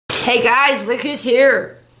Hey guys, look who's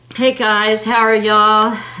here. Hey guys, how are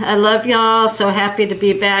y'all? I love y'all. So happy to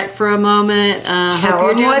be back for a moment. Tell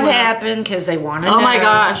them what happened because they want to know. Oh my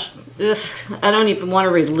gosh. Ugh, I don't even want to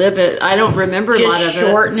relive it. I don't remember a lot of it. Just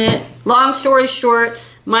shorten it. Long story short,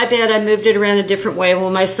 my bed, I moved it around a different way.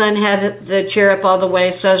 Well, my son had the chair up all the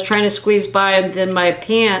way, so I was trying to squeeze by, and then my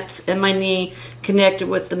pants and my knee connected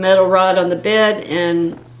with the metal rod on the bed,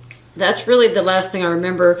 and that's really the last thing I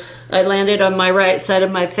remember. I landed on my right side of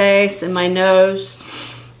my face and my nose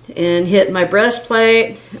and hit my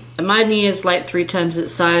breastplate. My knee is like 3 times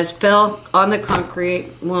its size. Fell on the concrete.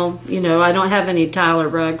 Well, you know, I don't have any tile or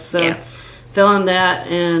rugs, so fell on that,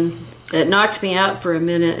 and it knocked me out for a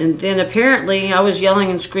minute. And then apparently I was yelling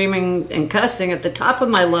and screaming and cussing at the top of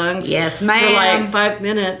my lungs. Yes, ma'am. For like 5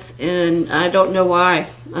 minutes, and I don't know why.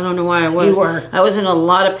 I don't know why I was. You were. I was in a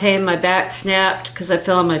lot of pain. My back snapped because I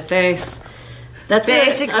fell on my face. That's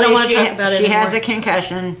basically it. I don't want to talk about it She anymore. has a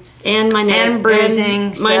concussion. And my neck. And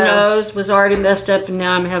bruising. And my nose was already messed up, and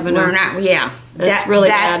now I'm having Yeah. That's really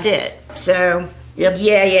That's bad. it. So, Yep.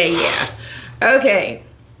 yeah. Okay.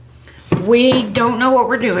 We don't know what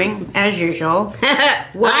we're doing, as usual.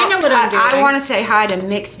 Well, I know what I'm doing. I want to say hi to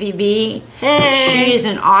Mix BB. Hey. She is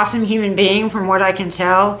an awesome human being from what I can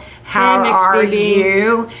tell. How Mix are BB.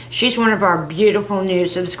 you? She's one of our beautiful new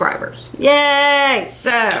subscribers. Yay!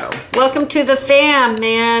 So, Welcome to the fam,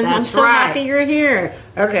 man. I'm That's so right. happy you're here.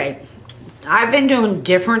 okay. I've been doing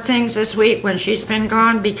different things this week when she's been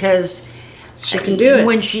gone because She can do it.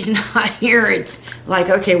 when she's not here, it's like,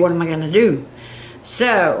 okay, what am I going to do?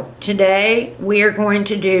 So, today we are going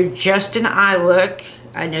to do just an eye look.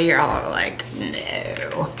 I know you're all like,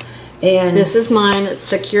 no. And This is mine. It's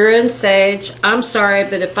Secure and Sage. I'm sorry,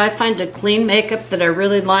 but if I find a clean makeup that I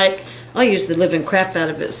really like, I'll use the living crap out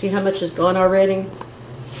of it. See how much is gone already?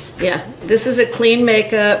 Yeah, this is a clean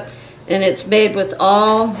makeup, and it's made with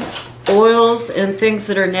all oils and things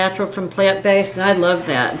that are natural from plant-based, and I love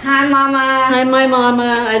that. hi, Mama. Hi, my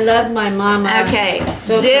mama. I love my mama. Okay,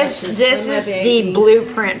 So this precious. is My the baby.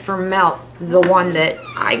 blueprint for Melt, the one that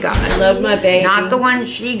I got. I love my baby. Not the one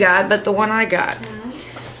she got, but the one I got.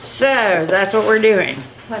 So, that's what we're doing.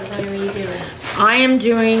 What are you doing? I am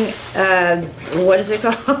doing, what is it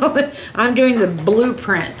called? I'm doing the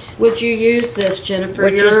blueprint. Would you use this, Jennifer?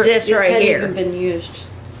 Which is this right hadn't here. even been used.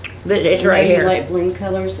 But it's right here. Light bling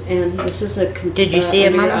colors, and this is a. Did you see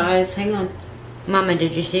it, under your Mama? eyes. Hang on. Mama,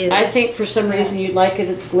 did you see this? I think for some reason you like it.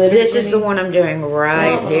 It's glitter. This is the one I'm doing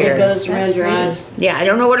right It here. goes around That's your pretty. eyes. Yeah, I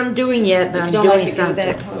don't know what I'm doing yet, but If I'm you don't doing like it, give it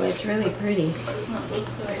something. back. Oh, it's really pretty.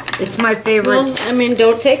 It's my favorite. Well, I mean,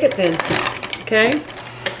 don't take it then. Okay.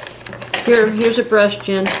 Here's a brush,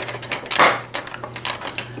 Jen.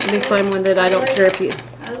 Let me find one that I don't care if you.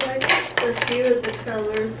 I like a few of the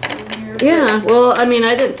colors in here. Yeah, well, I mean,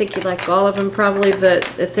 I didn't think you'd like all of them probably, but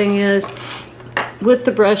the thing is, with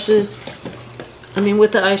the brushes, I mean,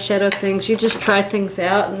 with the eyeshadow things, you just try things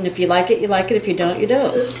out, and if you like it, you like it. If you don't, you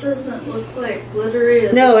don't. This doesn't look like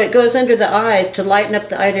glittery. No, it goes under the eyes to lighten up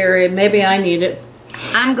the eye area. Maybe I need it.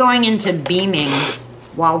 I'm going into beaming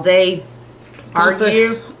while they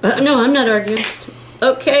argue. No, I'm not arguing.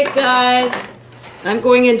 Okay, guys. I'm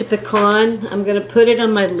going into pecan. I'm going to put it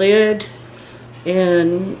on my lid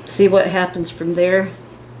and see what happens from there.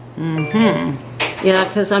 Yeah,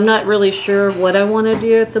 because I'm not really sure what I want to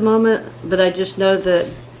do at the moment, but I just know that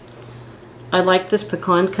I like this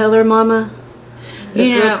pecan color, Mama. It's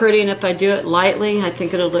You know- real pretty, and if I do it lightly, I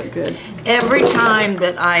think it'll look good. Every time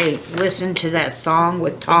that I listen to that song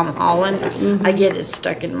with Tom Holland, I get it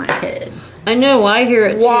stuck in my head. I know, I hear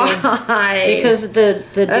it too. Why? Because the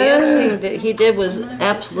dancing that he did was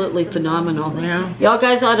absolutely phenomenal. Yeah. Y'all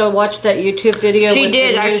guys ought to watch that YouTube video She with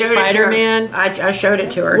did. the I new showed it to her. Spider-Man. I showed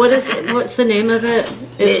it to her. What is it? What's the name of it?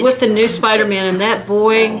 It's with the new Spider-Man, and that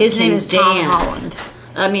boy His name can is Tom dance. Holland.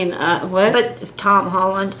 I mean, what? But Tom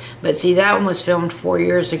Holland. But see, that one was filmed 4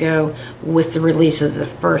 years ago with the release of the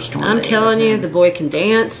first one. I'm that he telling was you, in. the boy can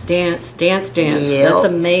dance. Yep. That's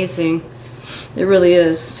amazing. It really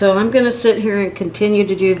is. So I'm going to sit here and continue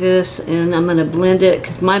to do this, and I'm going to blend it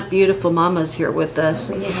because my beautiful mama's here with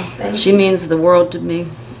us. She means the world to me.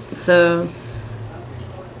 So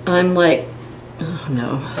I'm like, oh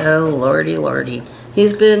no. Oh, lordy, lordy.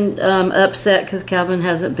 He's been upset because Calvin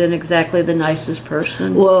hasn't been exactly the nicest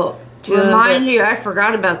person. Well, Do you know remind that- you, I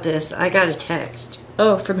forgot about this. I got a text.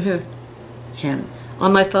 Oh, from who? Him.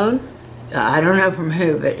 On my phone? I don't know from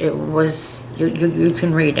who, but it was. You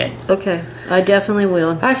can read it. Okay, I definitely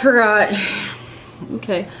will. I forgot.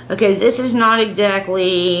 Okay. Okay, this is not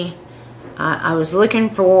exactly. I was looking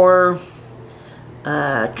for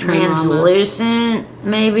translucent,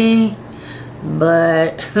 maybe,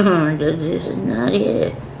 but this is not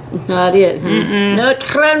it. Not it, huh? No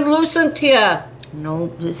translucent here.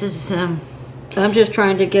 Nope, this is, I'm just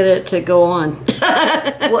trying to get it to go on.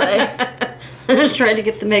 what? I'm just trying to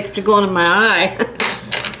get the makeup to go on in my eye.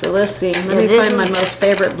 So let's see. Let me this find my is- most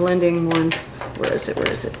favorite blending one. Where is it? Where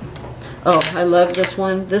is it? Oh, I love this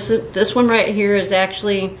one. This one right here is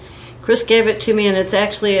actually, Kris gave it to me, and it's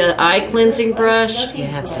actually an eye cleansing brush. You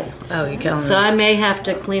have to, oh, you're telling So me. I may have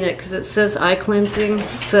to clean it because it says eye cleansing.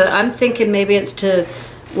 So I'm thinking maybe it's to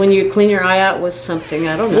when you clean your eye out with something.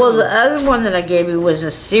 I don't know. Well, the other one that I gave you was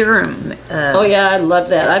a serum. Oh yeah, I love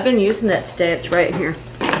that. I've been using that today. It's right here.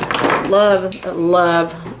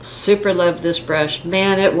 Super love this brush.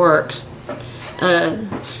 Man, it works.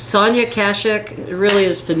 Sonia Kashuk really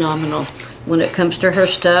is phenomenal when it comes to her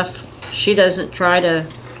stuff. She doesn't try to...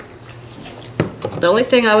 The only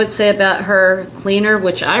thing I would say about her cleaner,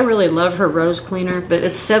 which I really love her rose cleaner, but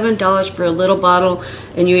it's $7 for a little bottle,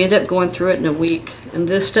 and you end up going through it in a week. And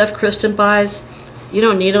this stuff Kristen buys, you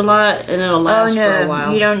don't need a lot, and it'll last for a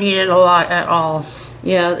while. You don't need it a lot at all.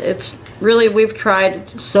 Yeah, it's really, we've tried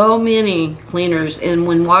so many cleaners, and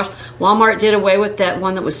when Walmart did away with that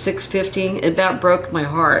one that was $6.50, it about broke my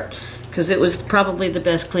heart because it was probably the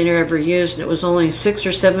best cleaner ever used, and it was only $6 or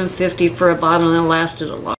 $7.50 for a bottle, and it lasted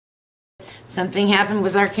a lot. Something happened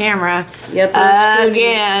with our camera. Yep, there's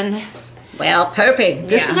again. Well, Popey,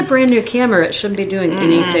 this Yeah. is a brand new camera. It shouldn't be doing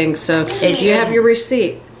anything, so do you have shouldn't. your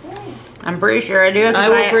receipt? I'm pretty sure I do. 'Cause I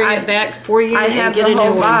will bring it back for you I and have get the a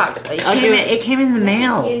whole new box. one. It came in the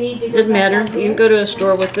mail. You need to go Doesn't back matter. up You there. can go to a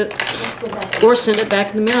store with it, Let's go back. or send it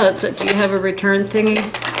back in the mail. Do you have a return thingy?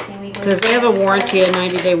 Can we go Because they have a back? warranty, a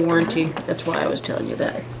 90-day warranty. That's why I was telling you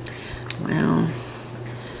that. Well,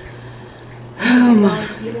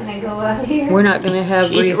 You gonna go out here? We're not going to have...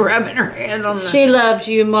 she's rubbing her hand on the... She loves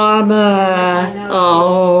you, Mama. I know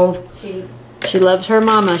Oh, She, she loves her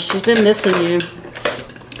Mama. She's been missing you.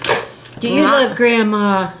 Do you Mom. love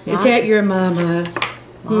Grandma? Is that your Mama?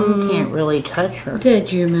 Mom can't really touch her. Is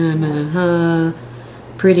that your Mama, huh?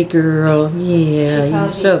 Pretty girl. Yeah, you're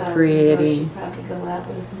probably, so she'll pretty. probably go out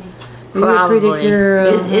with me. You're a pretty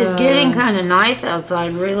girl. It's huh? getting kind of nice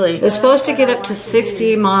outside, really. It's supposed to get up to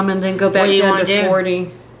 60, Mom, and then go back do you down wanna to do?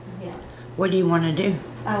 40. Yeah. What do you want to do?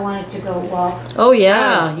 I wanted to go walk. Oh,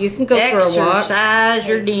 yeah. You can go for a walk. Exercise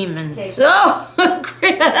your demons. Take, Oh,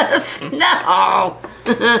 Kris. No.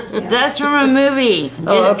 That's from a movie.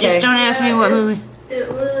 Oh, okay. Just don't ask me what movie.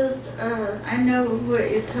 It was, I know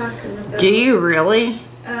what you're talking about. Do you really?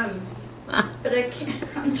 But I can't,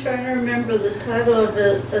 I'm trying to remember the title of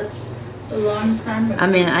it. It's such a long time ago. I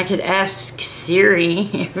mean, I could ask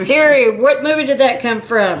Siri. Siri, what movie did that come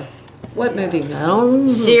from? What movie? I don't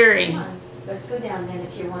know. Siri. come on. Let's go down then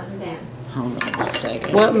if you're wanting down. Hold on a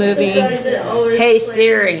second. What The movie? guy that always Hey, plays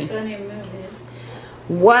Siri. funny movies.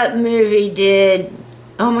 What movie did...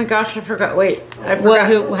 Oh my gosh, I forgot. Wait, I What,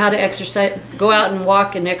 forgot. how to exercise? Go out and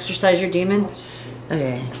walk and exercise your demon?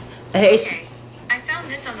 Okay. Hey, Okay. I found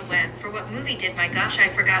this on the web. For what movie did my gosh I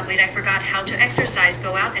forgot. Wait, I forgot how to exercise.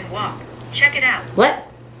 Go out and walk. Check it out. What?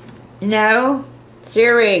 no.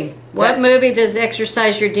 Siri, what What? movie does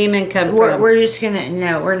exercise your demon come We're, from? we're just gonna...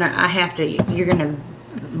 No, we're not. I have to... You're gonna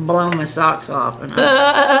blow my socks off. And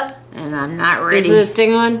I'm not Is ready. the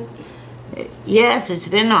thing on? Yes, it's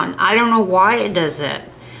been on. I don't know why it does that.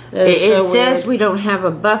 That is It so says weird. we don't have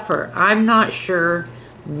a buffer. I'm not sure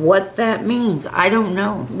what that means. I don't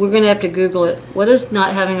know. We're gonna have to Google it. What does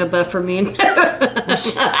not having a buffer mean? we gotta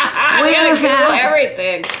don't Google have-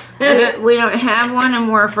 everything. We don't have one,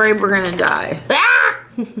 and we're afraid we're gonna die.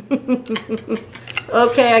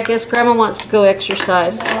 Okay, I guess Grandma wants to go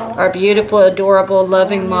exercise. Our beautiful, adorable,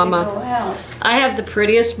 loving Go mama. out. I have the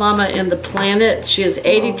prettiest mama in the planet. She is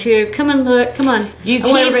 82. Come on, look. Come on. You I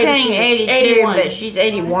want keep everybody to saying see it. 82, 81. but she's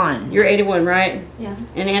 81. You're 81, right? Yeah.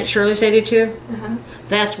 And Aunt Shirley's 82? Uh-huh.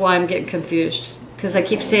 That's why I'm getting confused. Because I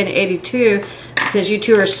keep saying 82 because you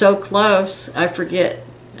two are so close. I forget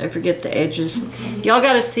the ages. Y'all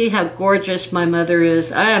got to see how gorgeous my mother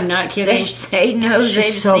is. I am not kidding. They know they've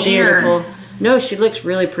She's so seen beautiful. her. No, she looks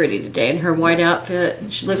really pretty today in her white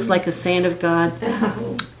outfit. She looks like a saint of God.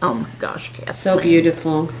 Oh my gosh, Kathleen. So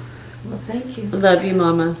beautiful. Well, thank you. I love you,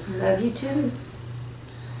 Mama. Love you too.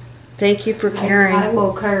 Thank you for I caring.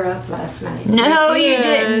 woke her up last night. No, you did.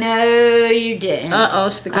 didn't. No, you didn't. Uh-oh, I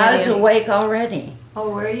was spaghetti. awake already. Oh,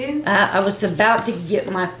 were you? I was about to get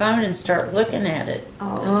my phone and start looking at it.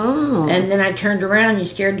 Oh. Oh. And then I turned around, you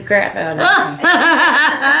scared the crap out of me.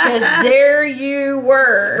 Because there you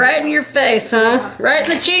were. Right in your face, huh? Right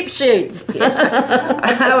in the cheap sheets.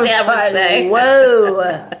 I was Dad would like, say.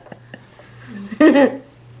 whoa.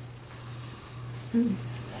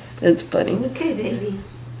 It's funny. Okay, baby.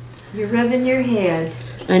 You're rubbing your head.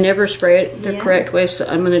 I never spray it the Yeah. correct way, so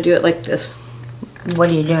I'm going to do it like this.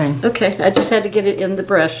 What are you doing? Okay, I just had to get it in the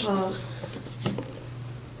brush. Well,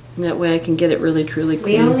 That way I can get it really, truly we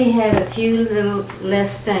clean. only had a few little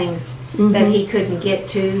less things that he couldn't get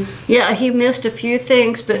to. Yeah, he missed a few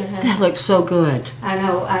things, but Uh-huh. that looks so good. I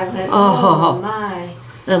know, I went, Oh. oh my.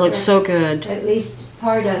 That looks so good. At least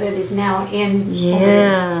part of it is now in.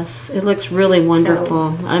 Yes, it looks really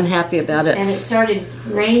wonderful. I'm happy about it. And it started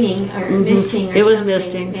raining or misting or It was something,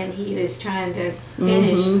 misting. and he was trying to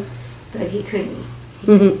finish, but he couldn't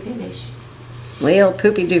finish. Well,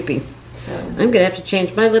 poopy doopy. So I'm gonna have to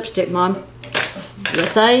change my lipstick, Mom.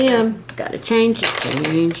 Yes, I am. Gotta change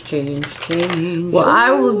it. Change. Well,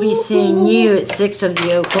 I will be seeing you at 6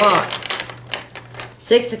 o'clock.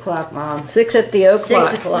 6 o'clock, Mom. 6 at the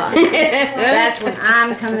o'clock. 6 o'clock. That's when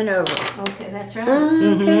I'm coming over. okay, that's right.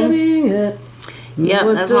 I'm coming up. Yep,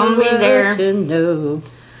 Want that's the when I'll be world there. to know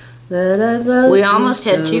that I love We you almost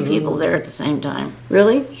had so. 2 people there at the same time.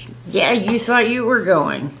 Really? Yeah, you thought you were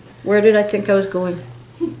going. Where did I think I was going?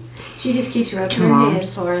 She just keeps rubbing To her head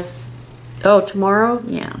Mom's. for us. Oh, tomorrow?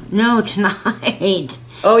 Yeah. No, tonight.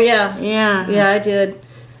 Oh, yeah. Yeah. Yeah, I did.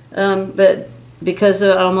 But because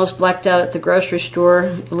I almost blacked out at the grocery store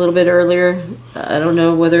a little bit earlier, I don't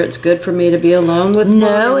know whether it's good for me to be alone with Mom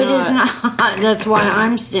No, or it is not. That's why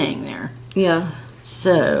I'm staying there. Yeah.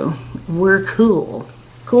 So, we're cool.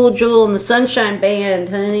 Cool Jewel and the Sunshine Band,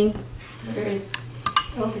 honey. Where's,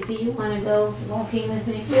 do you want to go walking with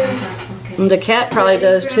me? Yes. And Okay. the cat probably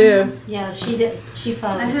does too. Yeah, she did. She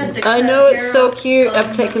follows I had us. to I cut know it's hair so off cute. on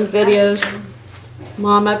I've taken the videos. back.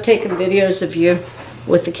 Mom, I've taken videos of you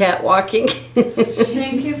with the cat walking.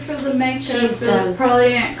 Thank you for the makeup. She's, It was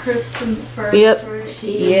probably Aunt Kristen's first. Yep. Right?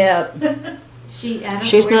 She, Yeah. she, I don't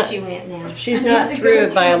She's know where not- she went now. She's I need not to through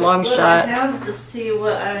go by a through long what I shot. have to see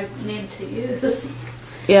what I need to use.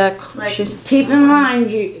 Yeah, Like- she's Keep in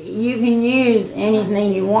mind, you can use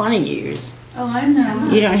anything you want to use. Oh, I know.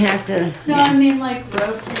 You don't have to. No, I mean like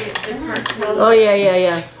rotate different colors. Oh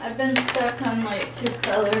yeah. I've been stuck on like 2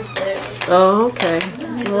 colors there. Oh, okay.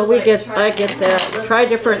 Well, I get that. Try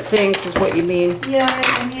different things is what you mean. Yeah,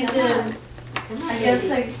 I need to. I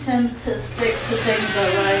guess I tend to stick to things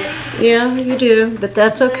I like. Yeah, you do, but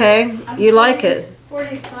that's okay. You like it.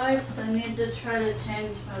 45, so I need to try to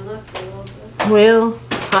change my look a little bit. Well,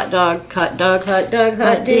 hot dog, hot dog, hot dog,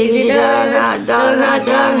 hot diggity diggity dog, dog, hot dog, hot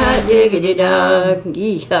dog, hot diggity dog.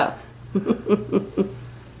 Yeah.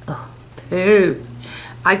 Ooh.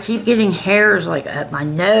 I keep getting hairs like up my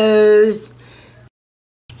nose.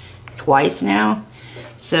 Twice now.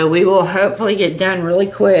 So we will hopefully get done really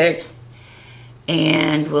quick.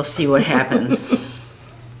 And we'll see what happens.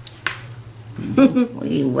 What are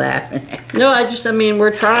you laughing at? No, I mean,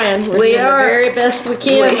 we're trying. We're We doing are. the very best we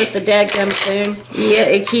can We- with the dadgum thing. Yeah,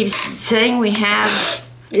 it keeps saying we have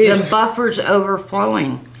the buffers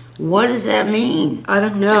overflowing. What does that mean? I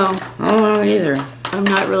don't know. I don't know either. I'm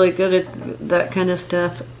not really good at that kind of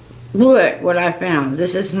stuff. Look what I found.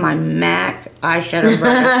 This is my MAC eyeshadow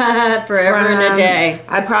brush. Forever and a from- day.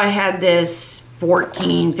 I probably had this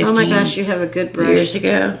 14, 15 Oh my gosh, you have a good brush. years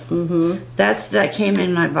ago. Mm-hmm. That came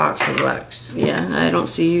in my box of Lux. Yeah, I don't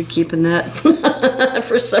see you keeping that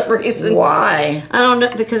for some reason. Why? I don't know,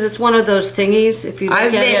 because it's one of those thingies. If you look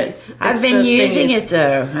at it, I've it's been those using thingies. it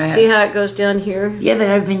though. I See have. how it goes down here? Yeah, but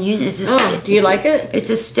I've been using it. Oh, do you like it? It's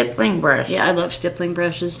a stippling brush. Yeah, I love stippling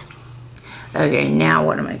brushes. Okay, now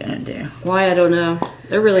what am I gonna do? Why, I don't know.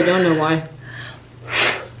 I really don't know why.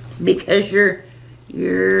 Because you're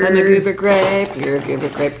I'm a goober grape, you're a goober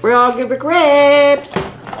grape, we're all goober grapes.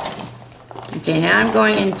 Okay, now I'm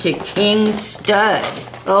going into King Stud.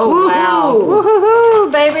 Oh, wow. Woohoo.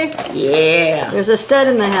 Woohoo, baby. Yeah. There's a stud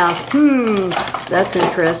in the house. That's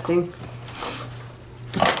interesting.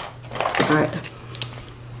 All right.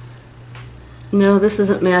 No, this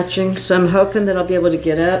isn't matching, so I'm hoping that I'll be able to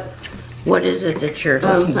get up. What is it that you're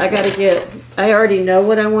looking I gotta get, I already know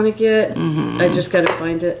what I want to get. I just gotta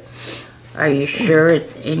find it. Are you sure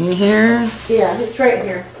it's in here? Yeah, it's right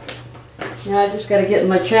here. Now I just gotta get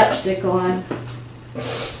my chapstick on.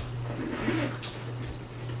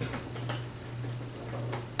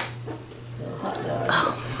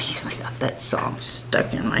 Oh man, I got that song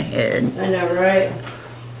stuck in my head. I know, right?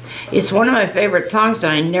 It's one of my favorite songs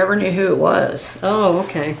and I never knew who it was. Oh,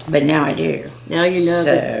 okay. But now I do. Now you know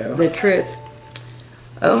So- the truth.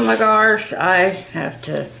 Oh my gosh, I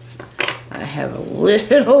have a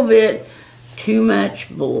little bit too much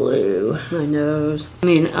blue. My nose. I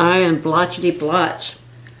mean, I am blotchety blotch.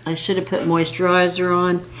 I should have put moisturizer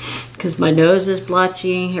on because my nose is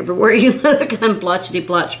blotchy. Everywhere you look, I'm blotchety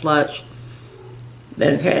blotch blotch.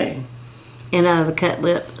 Okay. And I have a cut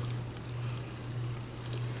lip.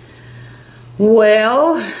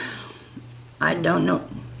 Well, I don't know.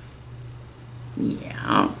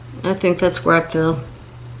 Yeah. I think that's where I feel.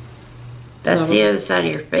 That's the other side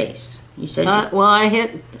of your face. You said Well, I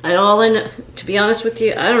hit I all in. To be honest with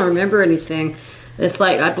you, I don't remember anything. It's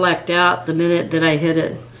like I blacked out the minute that I hit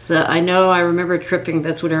it. So I know I remember tripping.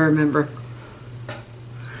 That's what I remember.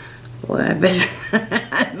 Well, I bet,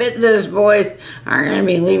 I bet those boys are going to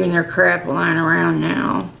be leaving their crap lying around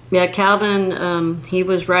now. Yeah, Calvin, he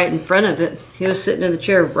was right in front of it. He was sitting in the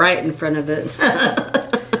chair right in front of it.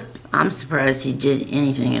 I'm surprised he did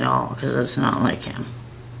anything at all, because that's not like him.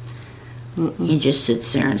 He just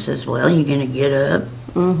sits there and says, well, you're going to get up.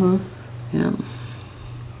 Mm-hmm. Yeah.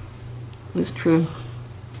 It's true.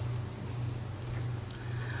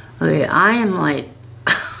 Okay, I am like,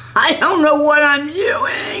 I don't know what I'm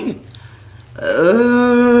doing.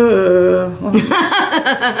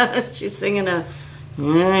 She's singing a...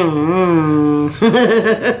 What?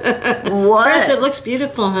 Kris, it looks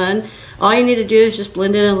beautiful, hon. All you need to do is just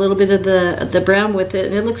blend in a little bit of the brown with it,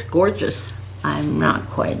 and it looks gorgeous. I'm not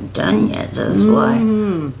quite done yet. That's why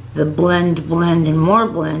the blend, and more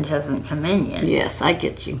blend hasn't come in yet. Yes, I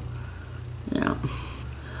get you. Yeah.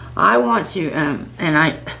 I want to, and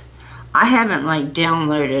I haven't like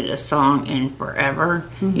downloaded a song in forever,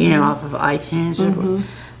 you know, off of iTunes,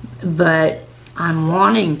 but I'm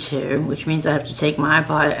wanting to, which means I have to take my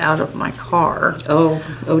iPod out of my car.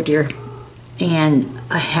 Oh dear. And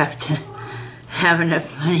I have to have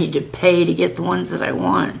enough money to pay to get the ones that I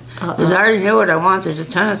want. Because I already know what I want. There's a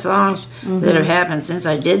ton of songs that have happened since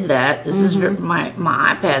I did that. This is my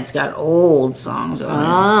iPad's got old songs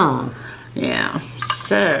on it. Yeah.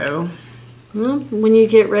 So, well, when you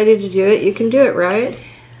get ready to do it, you can do it, right?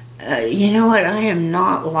 you know what? I am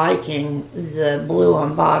not liking the blue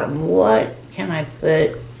on bottom. What can I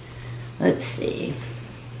put? Let's see.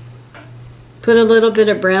 Put a little bit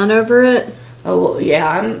of brown over it. Oh,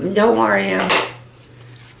 yeah. Don't worry.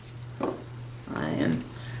 I am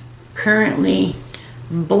currently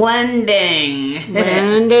blending.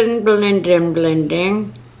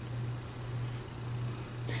 Blending.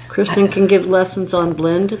 Kristen can give lessons on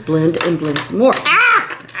blend, and blend some more.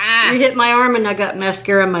 You hit my arm and I got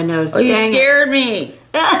mascara in my nose. Oh, you scared me.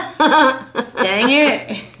 Dang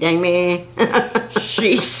it. Dang me.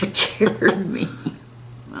 She scared me.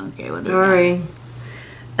 Okay, what Sorry.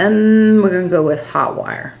 we're going to go with hot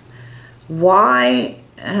wire. Why?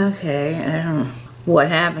 Okay, I don't know. What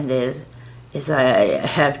happened is I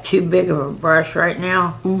have too big of a brush right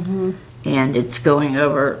now. And it's going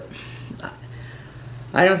over.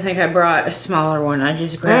 I don't think I brought a smaller one. I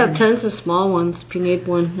just I grabbed. have tons of small ones if you need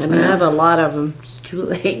one. I mean, I have a lot of them. It's too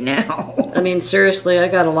late now. I mean, seriously, I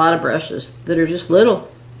got a lot of brushes that are just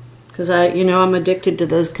little. Because I'm addicted to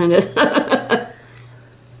those kind of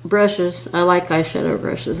brushes. I like eyeshadow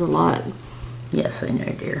brushes a lot. Yes, I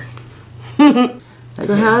know, dear.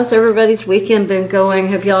 So how's everybody's weekend been going?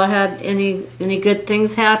 Have y'all had any good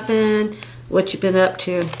things happen? What you been up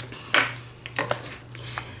to?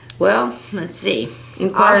 Well, let's see.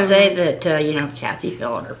 I'll say that, Kathy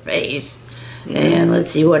fell on her face. And let's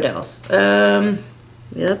see what else.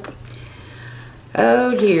 Yep.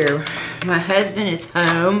 Oh, dear. My husband is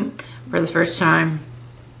home for the first time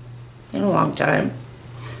in a long time.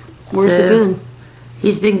 Where's he been?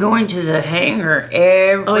 He's been going to the hangar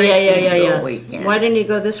every single weekend. Why didn't he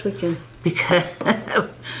go this weekend? Because,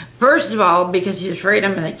 first of all, because he's afraid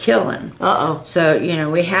I'm going to kill him. Uh-oh. So,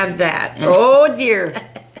 we have that. Oh, dear.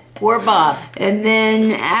 Poor Bob. And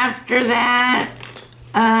then after that,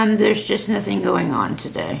 there's just nothing going on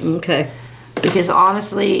today. Okay. Because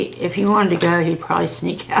honestly, if he wanted to go, he'd probably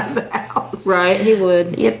sneak out of the house. Right, he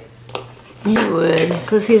would. Yep, he would.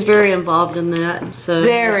 Because he's very involved in that. So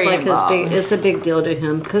Very it's involved. It's a big deal to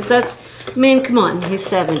him. Because come on, he's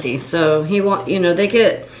 70. So they want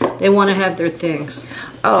to have their things.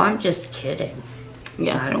 Oh, I'm just kidding.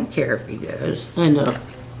 Yeah. I don't care if he goes. I know.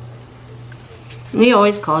 And he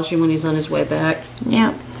always calls you when he's on his way back.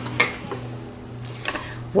 Yep.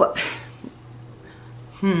 What?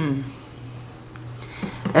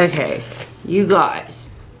 Okay, you guys,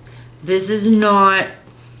 this is not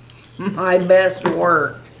my best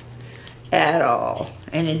work at all.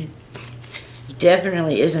 And it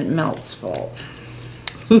definitely isn't Melt's fault.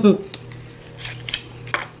 I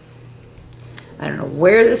don't know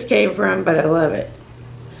where this came from, but I love it.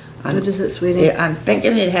 What is it, sweetie? Yeah, I'm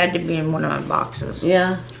thinking it had to be in one of my boxes.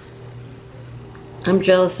 Yeah. I'm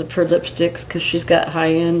jealous of her lipsticks because she's got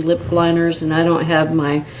high-end lip liners, and I don't have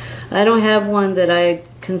one that I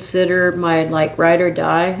consider my ride or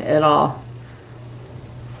die at all.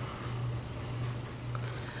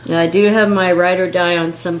 Yeah, I do have my ride or die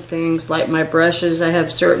on some things, like my brushes. I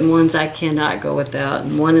have certain ones I cannot go without,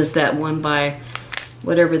 and one is that one by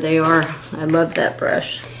whatever they are. I love that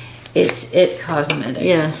brush. It's It Cosmetics.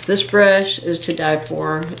 Yes, this brush is to die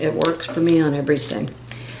for. It works for me on everything.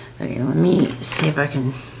 Okay, let me see if I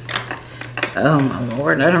can. Oh my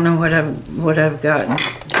Lord, I don't know what I've gotten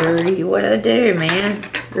dirty. What did I do, man?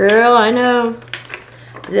 Girl, I know.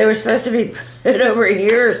 They were supposed to be put over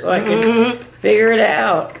here so I can figure it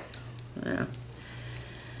out. Yeah.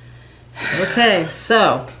 Okay,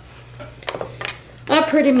 so I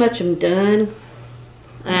pretty much am done.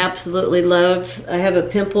 I absolutely love. I have a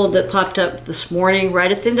pimple that popped up this morning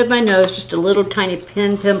right at the end of my nose, just a little tiny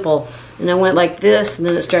pimple, and I went like this, and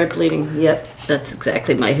then it started bleeding. Yep, that's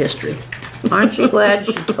exactly my history. Aren't you glad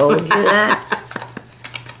she told you that?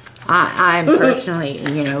 I'm personally,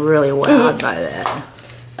 really wowed by that.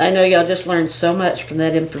 I know y'all just learned so much from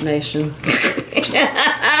that information.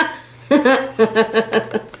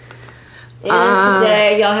 And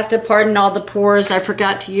today, y'all have to pardon all the pores. I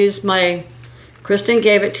forgot to use my... Kristen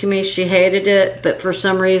gave it to me. She hated it, but for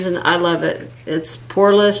some reason, I love it. It's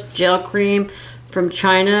poreless gel cream from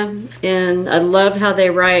China, and I love how they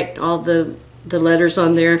write all the letters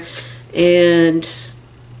on there. And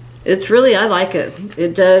it's really, I like it.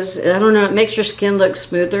 It does, I don't know, it makes your skin look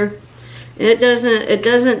smoother. And it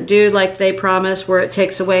doesn't do like they promise where it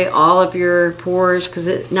takes away all of your pores, because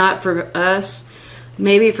it's not for us.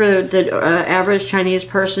 Maybe for the average Chinese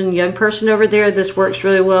person, young person over there, this works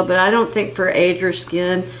really well, but I don't think for age or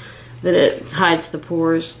skin that it hides the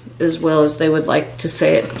pores as well as they would like to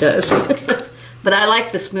say it does. But I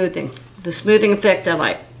like the smoothing. The smoothing effect I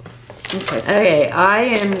like. Okay, I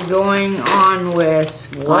am going on with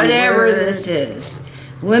whatever this is.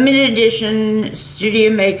 Limited edition studio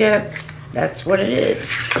makeup. That's what it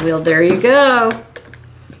is. Well, there you go.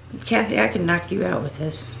 Kathy, I can knock you out with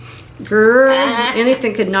this. Girl,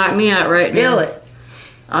 anything could knock me out right now. Feel it.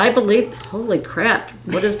 I believe, holy crap,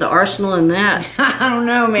 what is the arsenal in that? I don't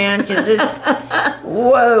know, man, because it's,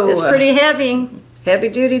 whoa. It's pretty heavy. Heavy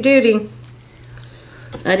duty.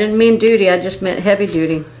 I didn't mean duty, I just meant heavy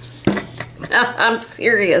duty. I'm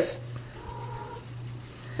serious.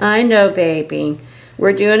 I know, baby.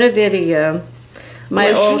 We're doing a video.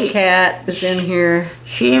 My old cat is in here.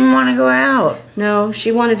 She didn't want to go out. No,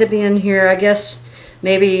 she wanted to be in here. I guess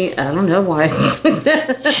maybe, I don't know why.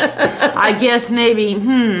 I guess maybe,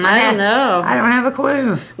 I don't know. I don't have a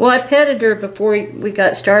clue. Well, I petted her before we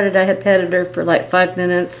got started. I had petted her for like 5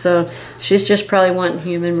 minutes, so she's just probably wanting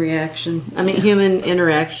human interaction.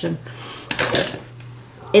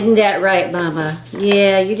 Isn't that right, Mama?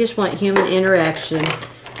 Yeah, you just want human interaction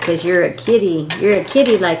because you're a kitty. You're a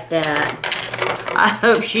kitty like that. I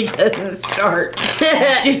hope she doesn't start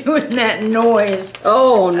doing that noise.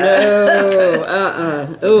 Oh,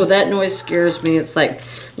 no. Oh, that noise scares me. It's like,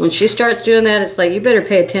 when she starts doing that, it's like, you better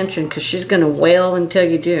pay attention because she's going to wail until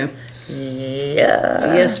you do.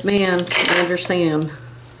 Yeah. Yes, ma'am. I understand.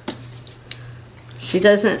 She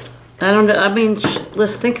doesn't, I don't know. I mean,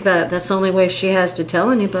 let's think about it. That's the only way she has to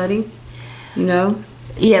tell anybody, you know?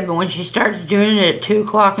 Yeah, but when she starts doing it at 2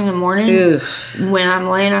 o'clock in the morning, when I'm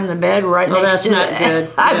laying on the bed right next to it, that's not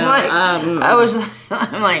good. I'm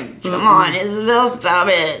like, come on, Isabel, stop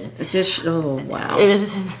it. It's just, oh, wow. It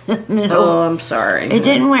was, oh, I'm sorry. It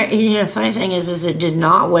didn't wake, the funny thing is it did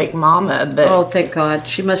not wake Mama, but. Oh, thank God.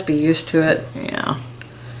 She must be used to it. Yeah.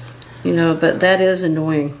 You know, but that is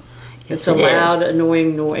annoying. It's a loud,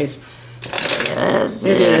 annoying noise. Yes,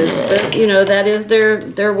 it is. But, you know, that is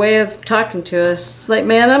their way of talking to us. It's like,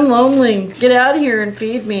 man, I'm lonely. Get out of here and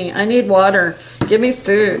feed me. I need water. Give me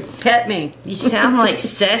food. Pet me. You sound like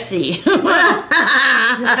Ceci.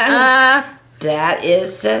 That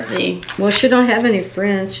is Ceci. Well, she don't have any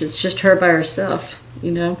friends. It's just her by herself,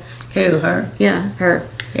 you know. Who, her? Yeah, her.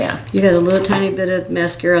 Yeah. You got a little tiny bit of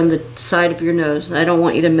mascara on the side of your nose. I don't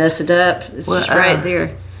want you to mess it up. It's just right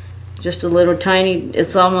there. Just a little tiny,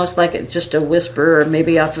 it's almost like it's just a whisper or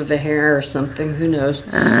maybe off of a hair or something. Who knows?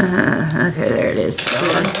 Okay, there it is.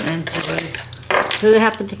 It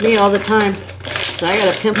happened to me all the time. So I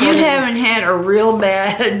got a pimple. You haven't had a real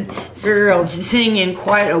bad girl thing in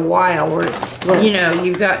quite a while where, you know,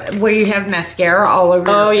 you've got, where you have mascara all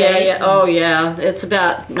over your face. Yeah. Oh, yeah. It's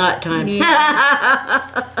about not time.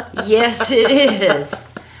 Yeah. Yes, it is.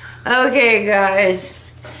 Okay, guys.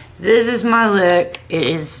 This is my look. It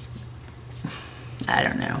is... I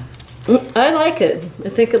don't know. I like it. I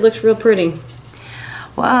think it looks real pretty.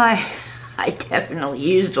 Well, I definitely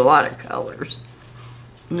used a lot of colors.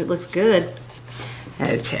 It looks good.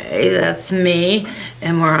 Okay, that's me,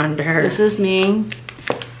 and we're on to her. This is me.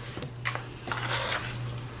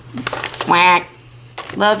 Whack.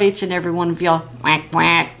 Love each and every one of y'all. Quack,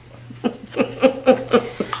 quack.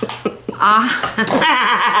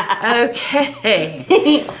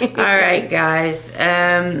 Okay. All right, guys.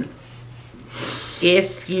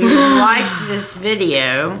 If you liked this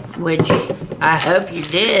video, which I hope you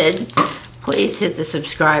did, please hit the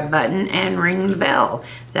subscribe button and ring the bell.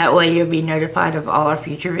 That way you'll be notified of all our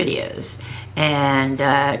future videos. And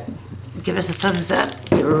give us a thumbs up.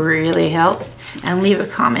 It really helps. And leave a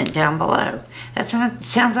comment down below. That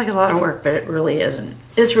sounds like a lot of work, but it really isn't.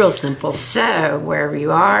 It's real simple. So, wherever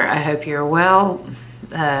you are, I hope you're well.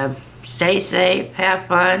 Stay safe, have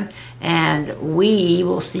fun, and we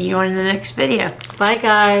will see you in the next video. Bye,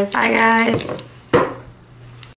 guys. Bye, guys.